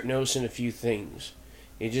start noticing a few things.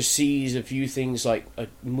 He just sees a few things like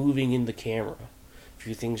moving in the camera. A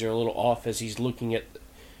few things are a little off as he's looking at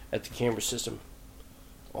the camera system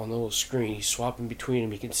on the little screen. He's swapping between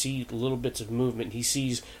them. He can see little bits of movement. He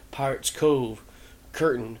sees Pirate's Cove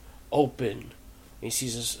curtain open. He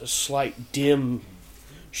sees a slight dim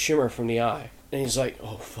shimmer from the eye, and he's like,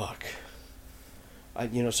 "Oh fuck."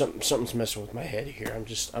 Something's messing with my head here. I'm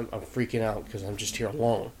freaking out because I'm just here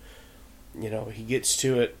alone. He gets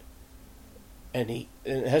to it, and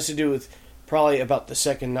it has to do with probably about the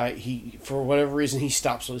second night. He, for whatever reason, he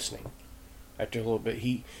stops listening after a little bit.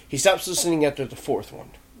 He stops listening after the fourth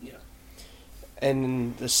one. Yeah.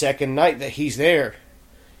 And the second night that he's there,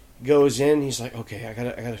 goes in. He's like, okay, I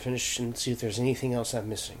gotta finish and see if there's anything else I'm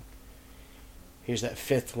missing. Here's that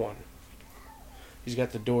fifth one. He's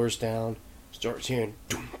got the doors down. Starts hearing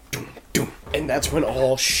doom, doom, doom, and that's when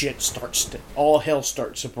all hell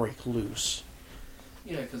starts to break loose.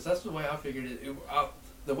 Yeah, because that's the way I figured it.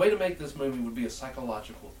 The way to make this movie would be a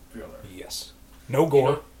psychological thriller. Yes. No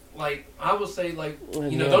gore. I would say, Yeah.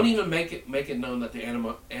 don't even make it known that the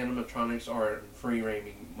animatronics are in free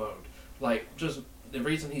roaming mode. Just the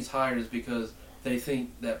reason he's hired is because they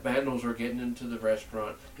think that vandals are getting into the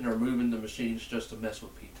restaurant and are moving the machines just to mess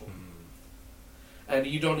with people. And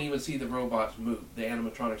you don't even see the robots move, the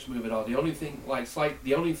animatronics move at all. The only thing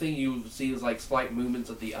you see is slight movements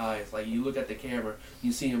of the eyes. Like you look at the camera,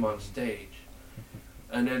 you see him on stage,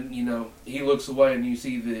 and then he looks away, and you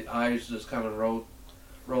see the eyes just kind of roll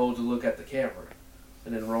to look at the camera,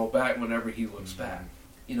 and then roll back whenever he looks back.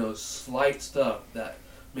 Slight stuff that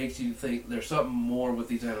makes you think there's something more with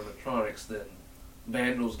these animatronics than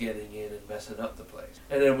vandals getting in and messing up the place.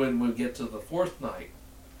 And then when we get to the fourth night,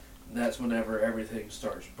 that's whenever everything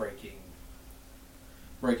starts breaking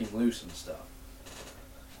loose and stuff.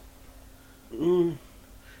 And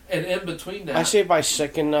in between that, I say by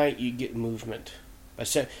second night you get movement.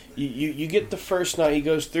 You get the first night, he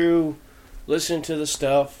goes through, listen to the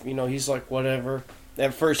stuff, he's like, whatever.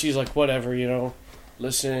 At first he's like, whatever,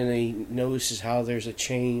 listen, and he notices how there's a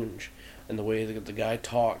change in the way the guy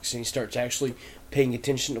talks, and he starts actually paying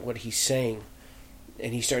attention to what he's saying,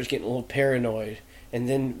 and he starts getting a little paranoid. And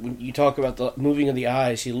then when you talk about the moving of the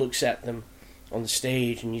eyes, he looks at them on the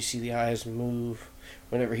stage, and you see the eyes move.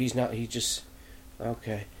 Whenever he's not, he just,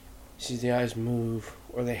 okay, sees the eyes move,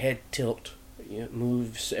 or the head tilt. It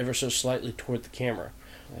moves ever so slightly toward the camera.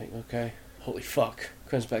 Like, okay, holy fuck.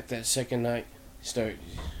 Comes back that second night,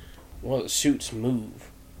 one of the suits move.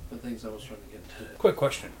 the things I was trying to get to. Quick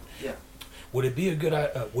question. Yeah. Would it be a good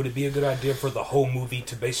idea for the whole movie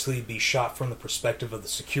to basically be shot from the perspective of the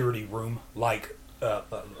security room, like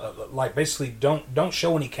basically don't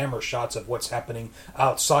show any camera shots of what's happening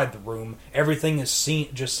outside the room. Everything is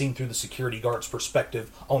seen through the security guard's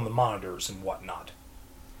perspective on the monitors and whatnot.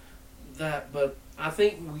 But I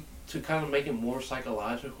think to kind of make it more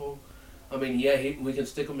psychological, I mean, we can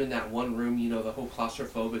stick them in that one room, the whole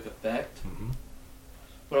claustrophobic effect. Mm-hmm.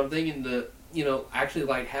 But I'm thinking actually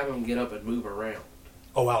like have them get up and move around.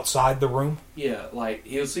 Oh, outside the room? Yeah, like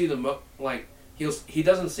he'll see them he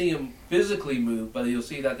doesn't see them physically move, but he'll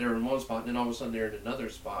see that they're in one spot, and then all of a sudden they're in another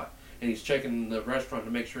spot, and he's checking the restaurant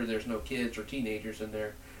to make sure there's no kids or teenagers in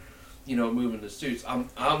there, moving the suits.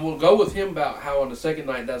 I will go with him about how on the second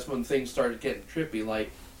night that's when things started getting trippy,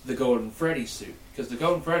 like the Golden Freddy suit, because the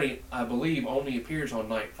Golden Freddy, I believe, only appears on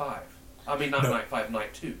night 5. I mean, not night 5,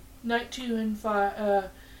 night 2. Night 2 and 5.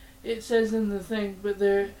 It says in the thing, but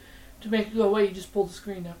to make it go away, you just pull the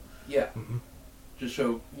screen up. Yeah. Mm-hmm. Just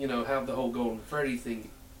show, have the whole Golden Freddy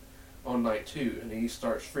thing on night 2, and he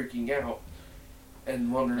starts freaking out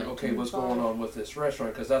and wondering, okay, what's going on with this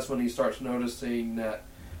restaurant? Because that's when he starts noticing that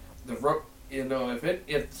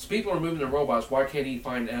if people are moving the robots, why can't he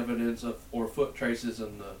find evidence or foot traces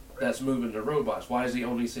that's moving the robots? Why is he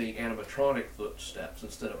only seeing animatronic footsteps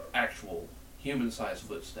instead of actual human-sized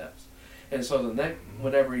footsteps? And so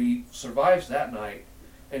whenever he survives that night,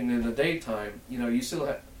 and in the daytime,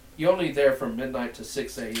 you're only there from midnight to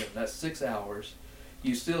 6 a.m. That's 6 hours.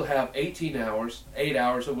 You still have 18 hours, 8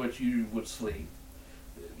 hours of which you would sleep.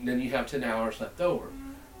 And then you have 10 hours left over.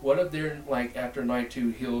 What if after night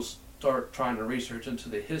 2, he'll start trying to research into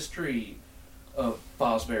the history of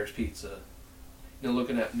Fosbear's Pizza?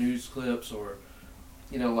 Looking at news clips or,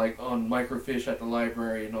 like on microfiche at the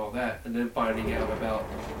library and all that. And then finding out about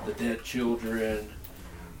the dead children,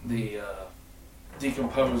 the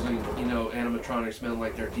decomposing, animatronics smelling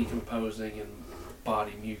like they're decomposing and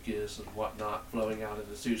body mucus and whatnot flowing out of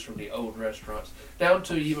the suits from the old restaurants, down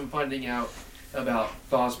to even finding out about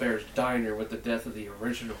Fosbear's Diner with the death of the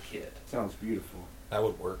original kid. Sounds beautiful. That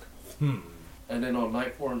would work. And then on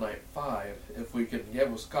night 4 and night 5, if we could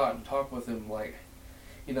get with Scott and talk with him,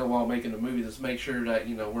 while making the movie, just make sure that,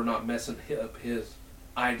 we're not messing up his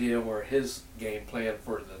idea or his game plan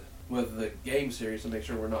with the game series, and make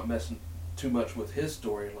sure we're not messing too much with his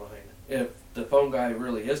storyline. If the phone guy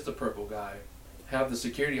really is the purple guy, have the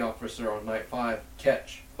security officer on night 5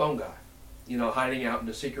 catch phone guy, hiding out in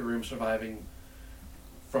the secret room, surviving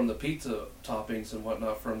from the pizza toppings and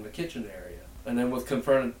whatnot from the kitchen area, and then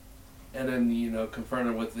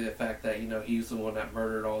confronted with the fact that he's the one that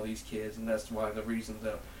murdered all these kids, and that's why the reason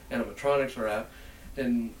the animatronics are out.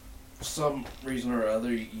 And some reason or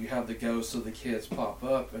other, you have the ghosts of the kids pop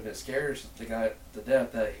up, and it scares the guy to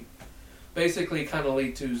death. That basically kind of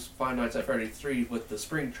lead to Five Nights at Freddy's 3 with the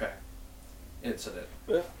Springtrap incident.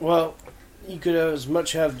 Well, you could as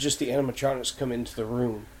much have just the animatronics come into the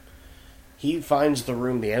room. He finds the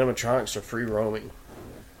room, the animatronics are free roaming.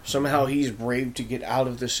 Somehow he's brave to get out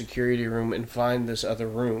of the security room and find this other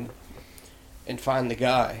room and find the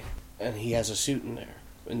guy, and he has a suit in there.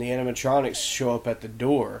 And the animatronics show up at the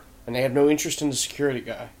door, and they have no interest in the security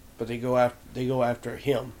guy, but they go after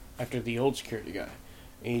him, after the old security guy.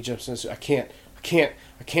 And he jumps in and says, I can't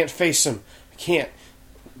face him. I can't.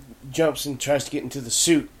 Jumps and tries to get into the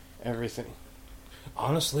suit. Everything.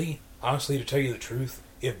 Honestly, to tell you the truth,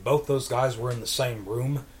 if both those guys were in the same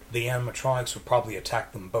room, the animatronics would probably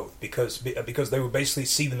attack them both because they would basically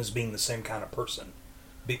see them as being the same kind of person.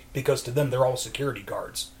 Because to them, they're all security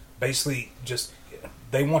guards. Basically, just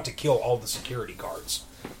they want to kill all the security guards.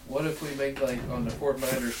 What if we make on the fourth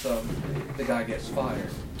night or something, the guy gets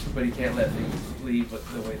fired, but he can't let things leave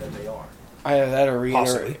the way that they are? Either that or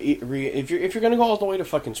if you're going to go all the way to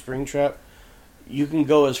fucking Springtrap, you can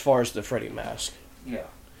go as far as the Freddy mask. Yeah.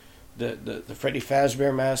 The Freddy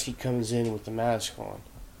Fazbear mask, he comes in with the mask on.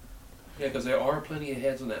 Yeah, because there are plenty of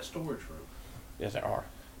heads in that storage room. Yes, there are.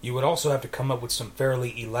 You would also have to come up with some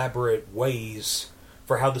fairly elaborate ways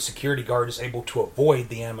for how the security guard is able to avoid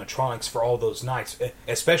the animatronics for all those nights,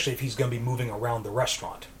 especially if he's going to be moving around the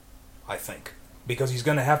restaurant, I think. Because he's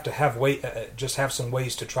going to have just have some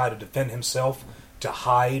ways to try to defend himself, to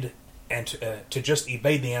hide, and to just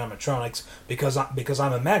evade the animatronics. Because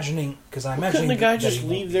I'm imagining Couldn't the guy just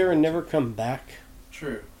leave there and never come back?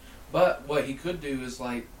 True. But what he could do is,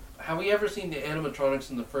 like, have we ever seen the animatronics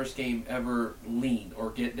in the first game ever lean or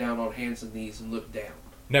get down on hands and knees and look down?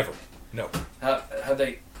 Never. No. Have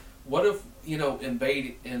they? What if,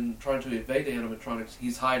 trying to evade the animatronics,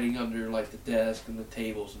 he's hiding under, like, the desk and the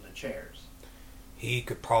tables and the chairs? He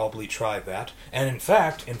could probably try that. And in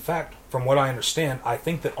fact, from what I understand, I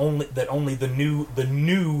think that only the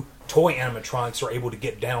new toy animatronics are able to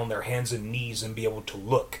get down on their hands and knees and be able to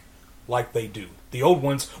look like they do. The old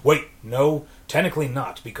ones, no, technically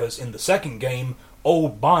not, because in the second game,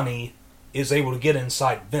 old Bonnie is able to get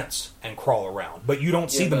inside vents and crawl around. But you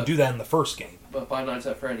don't see them do that in the first game. But Five Nights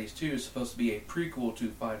at Freddy's 2 is supposed to be a prequel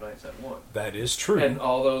to Five Nights at 1. That is true. And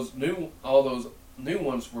all those new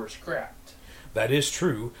ones were scrapped. That is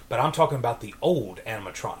true, but I'm talking about the old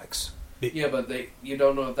animatronics. Yeah, but you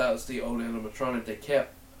don't know if that was the old animatronic they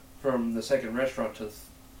kept from the second restaurant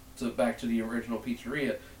to back to the original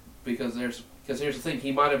pizzeria, because here's the thing,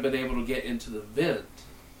 he might have been able to get into the vent,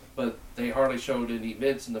 but they hardly showed any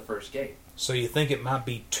vents in the first game. So you think it might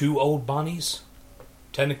be two old Bonnies?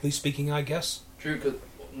 Technically speaking, I guess. True, cause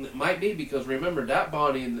it might be, because remember, that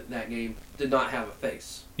Bonnie in that game did not have a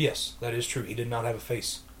face. Yes, that is true. He did not have a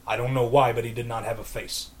face. I don't know why, but he did not have a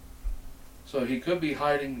face. So he could be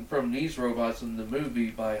hiding from these robots in the movie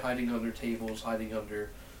by hiding under tables, hiding under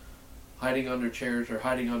chairs, or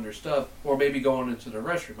hiding under stuff, or maybe going into the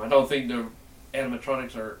restroom. I don't think the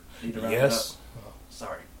animatronics are need to wrap it up.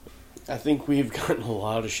 Sorry. I think we've gotten a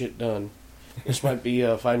lot of shit done. This might be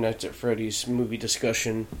Five Nights at Freddy's movie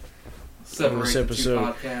discussion. Separate this the episode.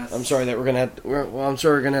 two podcasts. I'm sorry that we're gonna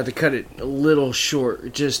have to cut it a little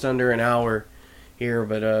short, just under an hour here.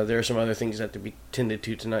 But there are some other things that have to be tended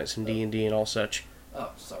to tonight, some D&D and all such.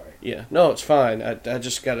 Oh, sorry. Yeah, no, it's fine. I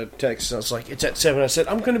just got a text. I was like, it's at 7. I said,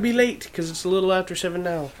 I'm going to be late because it's a little after 7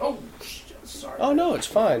 now. Oh, sorry. Oh, no, it's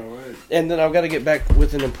fine. And then I've got to get back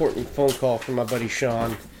with an important phone call from my buddy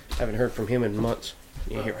Sean. Haven't heard from him in months.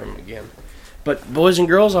 You hear from him again. But boys and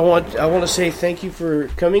girls, I want to say thank you for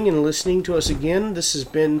coming and listening to us again. This has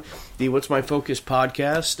been the What's My Focus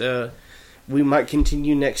podcast. We might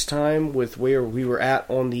continue next time with where we were at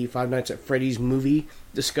on the Five Nights at Freddy's movie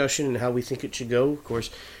discussion and how we think it should go. Of course,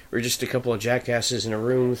 we're just a couple of jackasses in a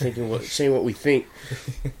room saying what we think.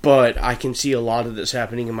 But I can see a lot of this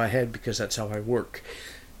happening in my head because that's how I work.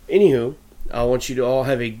 Anywho, I want you to all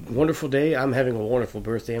have a wonderful day. I'm having a wonderful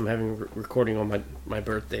birthday. I'm having recording on my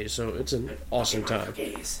birthday, so it's an awesome time.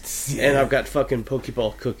 And I've got fucking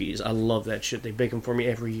Pokeball cookies. I love that shit. They bake them for me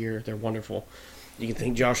every year. They're wonderful. You can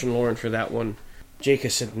thank Josh and Lauren for that one. Jake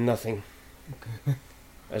has said nothing.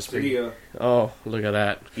 That's pretty. Oh, look at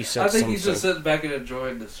that. He said I think something. he's just sitting back and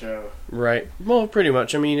enjoying the show. Right. Well, pretty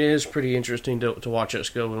much. I mean, it is pretty interesting to watch us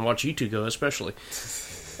go and watch you two go, especially.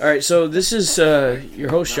 All right, so this is your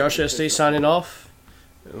host, Josh Estee, signing off.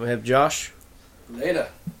 We have Josh. Later.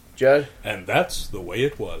 Judd. And that's the way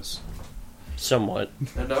it was. Somewhat.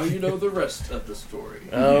 And now you know the rest of the story.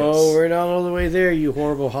 Oh, Yes. we're not all the way there, you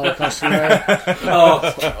horrible Holocaust denier.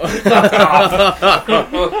 Oh.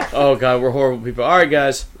 Oh, God, we're horrible people. All right,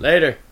 guys. Later.